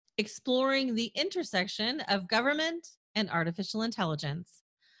exploring the intersection of government and artificial intelligence.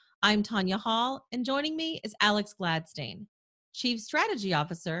 I'm Tanya Hall, and joining me is Alex Gladstein, Chief Strategy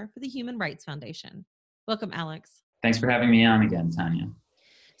Officer for the Human Rights Foundation. Welcome, Alex. Thanks for having me on again, Tanya.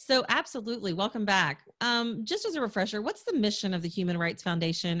 So absolutely, welcome back. Just as a refresher, what's the mission of the Human Rights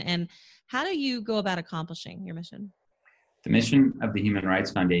Foundation, and how do you go about accomplishing your mission? The mission of the Human Rights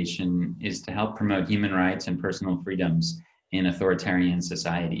Foundation is to help promote human rights and personal freedoms in authoritarian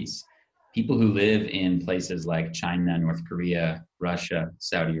societies. People who live in places like China, North Korea, Russia,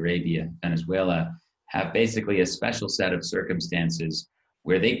 Saudi Arabia, Venezuela have basically a special set of circumstances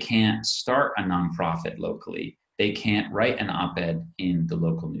where they can't start a nonprofit locally. They can't write an op-ed in the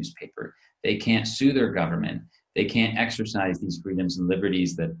local newspaper. They can't sue their government. They can't exercise these freedoms and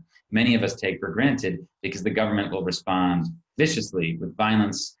liberties that many of us take for granted because the government will respond viciously with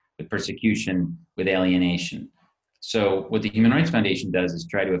violence, with persecution, with alienation. So what the Human Rights Foundation does is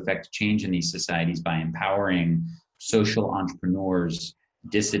try to effect change in these societies by empowering social entrepreneurs,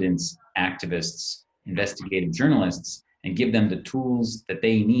 dissidents, activists, investigative journalists, and give them the tools that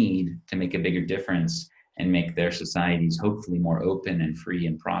they need to make a bigger difference and make their societies hopefully more open and free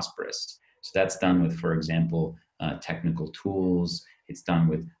and prosperous. So that's done with, for example, technical tools. It's done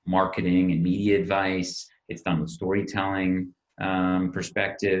with marketing and media advice. It's done with storytelling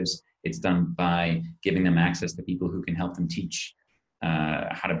perspectives. It's done by giving them access to people who can help them teach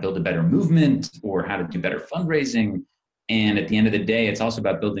how to build a better movement or how to do better fundraising. And at the end of the day, it's also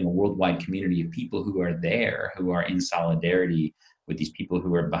about building a worldwide community of people who are there, who are in solidarity with these people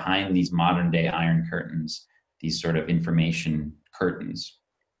who are behind these modern day iron curtains, these sort of information curtains.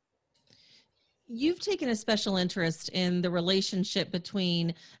 You've taken a special interest in the relationship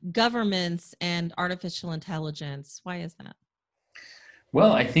between governments and artificial intelligence. Why is that?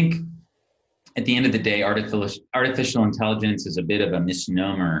 Well, I think at the end of the day, artificial intelligence is a bit of a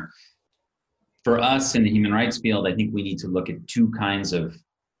misnomer. For us in the human rights field, I think we need to look at two kinds of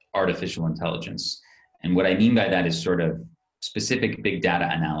artificial intelligence. And what I mean by that is sort of specific big data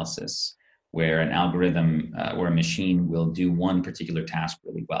analysis, where an algorithm or a machine will do one particular task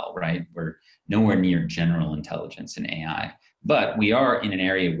really well, right? We're nowhere near general intelligence in AI, but we are in an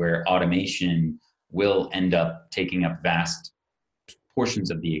area where automation will end up taking up vast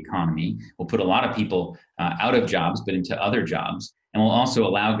portions of the economy. We'll put a lot of people out of jobs, but into other jobs, and will also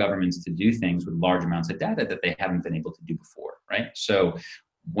allow governments to do things with large amounts of data that they haven't been able to do before, right? So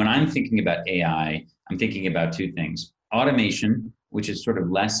when I'm thinking about AI, I'm thinking about two things. Automation, which is sort of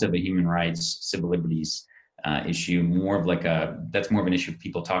less of a human rights, civil liberties issue, more of like that's more of an issue of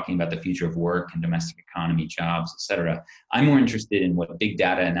people talking about the future of work and domestic economy, jobs, et cetera. I'm more interested in what big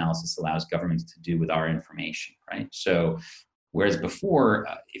data analysis allows governments to do with our information, right? So whereas before,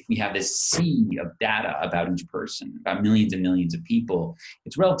 if we have this sea of data about each person, about millions and millions of people,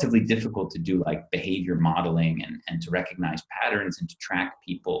 it's relatively difficult to do like behavior modeling and to recognize patterns and to track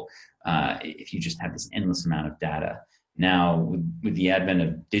people if you just have this endless amount of data. Now, with the advent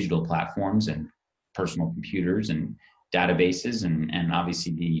of digital platforms and personal computers and databases and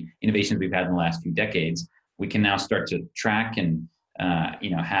obviously the innovations we've had in the last few decades, we can now start to track and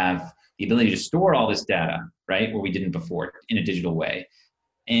have the ability to store all this data, right, where we didn't before in a digital way.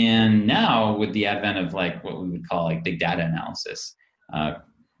 And now with the advent of like what we would call like big data analysis,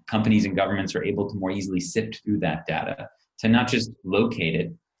 companies and governments are able to more easily sift through that data to not just locate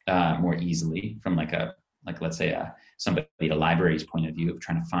it more easily from let's say somebody at a library's point of view of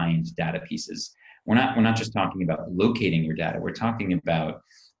trying to find data pieces. We're not just talking about locating your data. We're talking about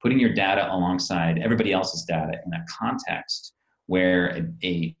putting your data alongside everybody else's data in a context where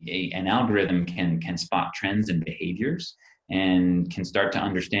an algorithm can spot trends and behaviors and can start to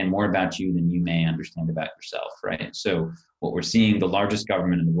understand more about you than you may understand about yourself, right? So what we're seeing the largest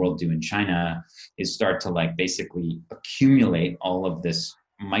government in the world do in China is start to like basically accumulate all of this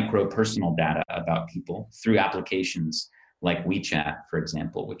micro personal data about people through applications like WeChat, for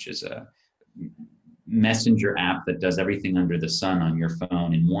example, which is a messenger app that does everything under the sun on your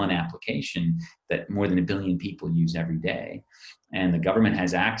phone in one application that more than 1 billion people use every day. And the government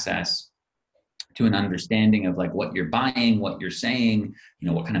has access to an understanding of like what you're buying, what you're saying,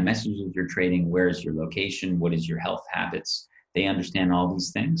 what kind of messages you're trading, where is your location, what is your health habits. They understand all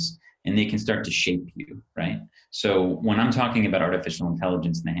these things and they can start to shape you, right? So when I'm talking about artificial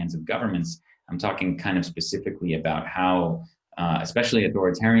intelligence in the hands of governments, I'm talking kind of specifically about how especially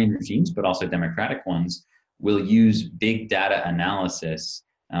authoritarian regimes, but also democratic ones, will use big data analysis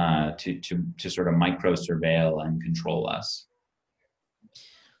to sort of micro surveil and control us.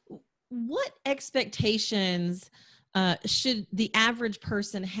 What expectations should the average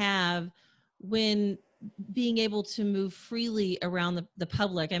person have when being able to move freely around the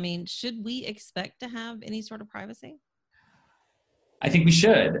public. I mean, should we expect to have any sort of privacy? I think we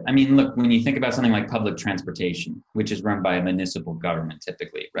should. I mean, look, when you think about something like public transportation, which is run by a municipal government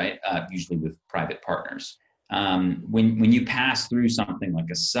typically, right? Usually with private partners. When you pass through something like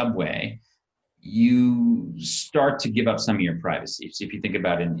a subway, you start to give up some of your privacy. So if you think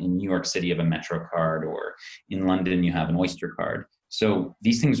about in New York City, you have a Metro card, or in London, you have an Oyster card. So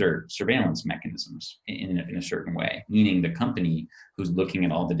these things are surveillance mechanisms in a certain way, meaning the company who's looking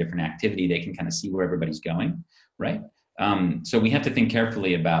at all the different activity, they can kind of see where everybody's going, right? So we have to think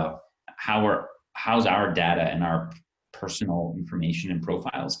carefully about how's our data and our personal information and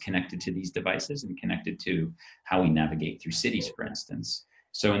profiles connected to these devices and connected to how we navigate through cities, for instance.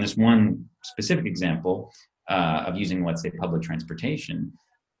 So in this one specific example of using, let's say, public transportation,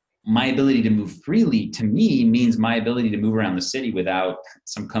 my ability to move freely to me means my ability to move around the city without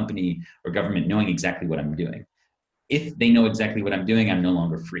some company or government knowing exactly what I'm doing. If they know exactly what I'm doing, I'm no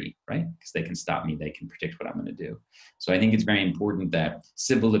longer free, right? Because they can stop me, they can predict what I'm going to do. So I think it's very important that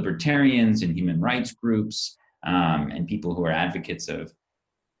civil libertarians and human rights groups and people who are advocates of,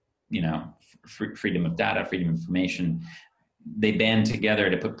 freedom of data, freedom of information, they band together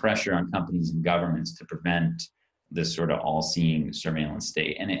to put pressure on companies and governments to prevent this sort of all-seeing surveillance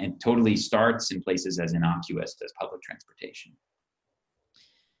state. And it totally starts in places as innocuous as public transportation.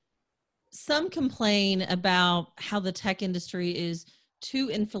 Some complain about how the tech industry is too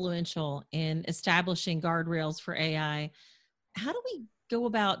influential in establishing guardrails for AI. How do we go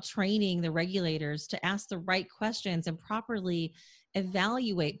about training the regulators to ask the right questions and properly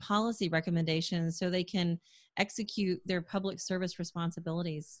evaluate policy recommendations so they can execute their public service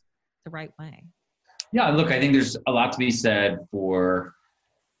responsibilities the right way? Yeah, look, I think there's a lot to be said for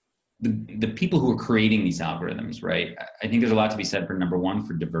the people who are creating these algorithms, right? I think there's a lot to be said for, number one,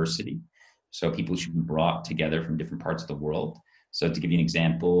 for diversity. So people should be brought together from different parts of the world. So to give you an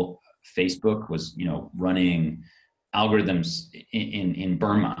example, Facebook was, running algorithms in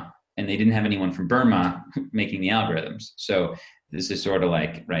Burma, and they didn't have anyone from Burma making the algorithms. So this is sort of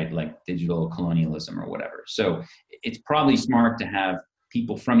like digital colonialism or whatever. So it's probably smart to have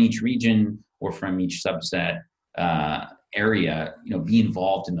people from each region or from each subset area, be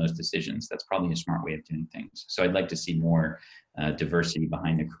involved in those decisions. That's probably a smart way of doing things. So I'd like to see more diversity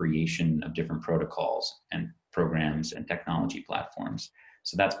behind the creation of different protocols and programs and technology platforms.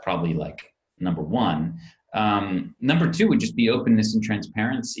 So that's probably like number one. Number two would just be openness and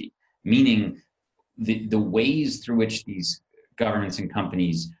transparency, meaning the ways through which these governments and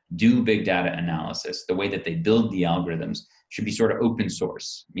companies do big data analysis, the way that they build the algorithms should be sort of open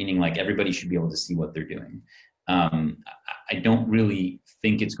source, meaning like everybody should be able to see what they're doing. I don't really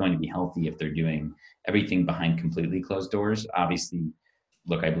think it's going to be healthy if they're doing everything behind completely closed doors. Obviously,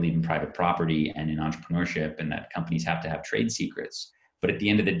 look, I believe in private property and in entrepreneurship, and that companies have to have trade secrets. But at the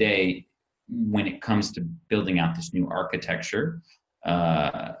end of the day, when it comes to building out this new architecture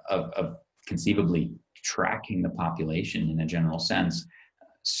of conceivably tracking the population in a general sense,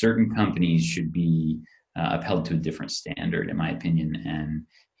 certain companies should be upheld to a different standard, in my opinion. And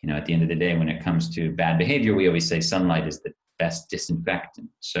at the end of the day, when it comes to bad behavior, we always say sunlight is the best disinfectant.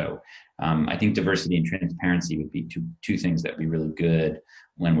 So I think diversity and transparency would be two things that would be really good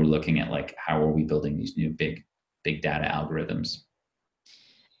when we're looking at like how are we building these new big data algorithms.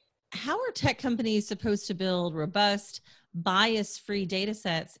 How are tech companies supposed to build robust, bias-free data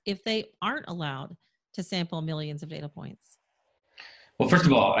sets if they aren't allowed to sample millions of data points? Well, first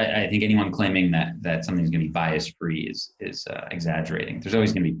of all, I think anyone claiming that something's going to be bias-free is exaggerating. There's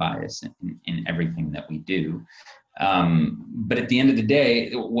always going to be bias in everything that we do. But at the end of the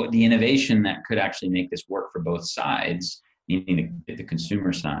day, what the innovation that could actually make this work for both sides, meaning the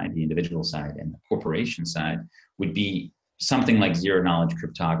consumer side, the individual side, and the corporation side, would be something like zero-knowledge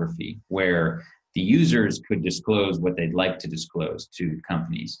cryptography, where the users could disclose what they'd like to disclose to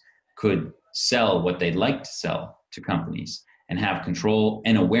companies, could sell what they'd like to sell to companies, and have control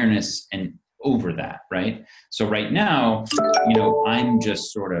and awareness and over that, right? So right now, I'm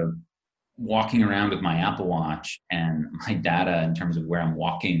just sort of walking around with my Apple Watch and my data in terms of where I'm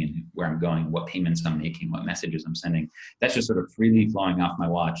walking and where I'm going, what payments I'm making, what messages I'm sending. That's just sort of freely flowing off my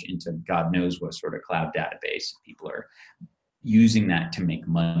watch into God knows what sort of cloud database. People are using that to make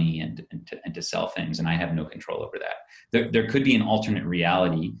money and to sell things, and I have no control over that. There could be an alternate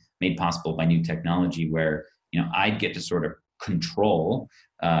reality made possible by new technology where I'd get to sort of control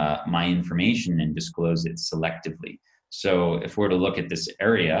my information and disclose it selectively. So if we're to look at this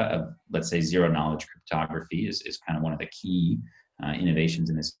area of, let's say, zero knowledge cryptography is kind of one of the key innovations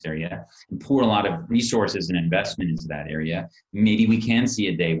in this area and pour a lot of resources and investment into that area, maybe we can see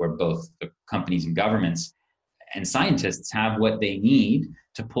a day where both the companies and governments and scientists have what they need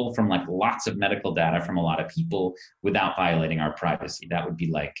to pull from like lots of medical data from a lot of people without violating our privacy. That would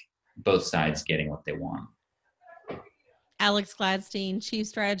be like both sides getting what they want. Alex Gladstein, Chief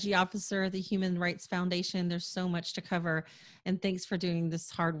Strategy Officer of the Human Rights Foundation. There's so much to cover, and thanks for doing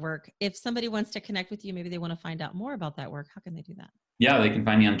this hard work. If somebody wants to connect with you, maybe they want to find out more about that work, how can they do that? Yeah, they can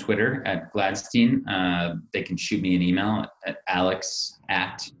find me on Twitter at Gladstein. They can shoot me an email at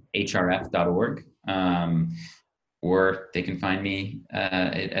alex@hrf.org. Or they can find me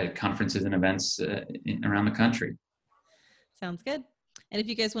at conferences and events around the country. Sounds good. And if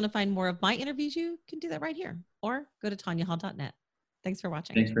you guys want to find more of my interviews, you can do that right here or go to tanyahall.net. Thanks for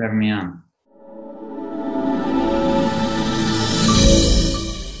watching. Thanks for having me on.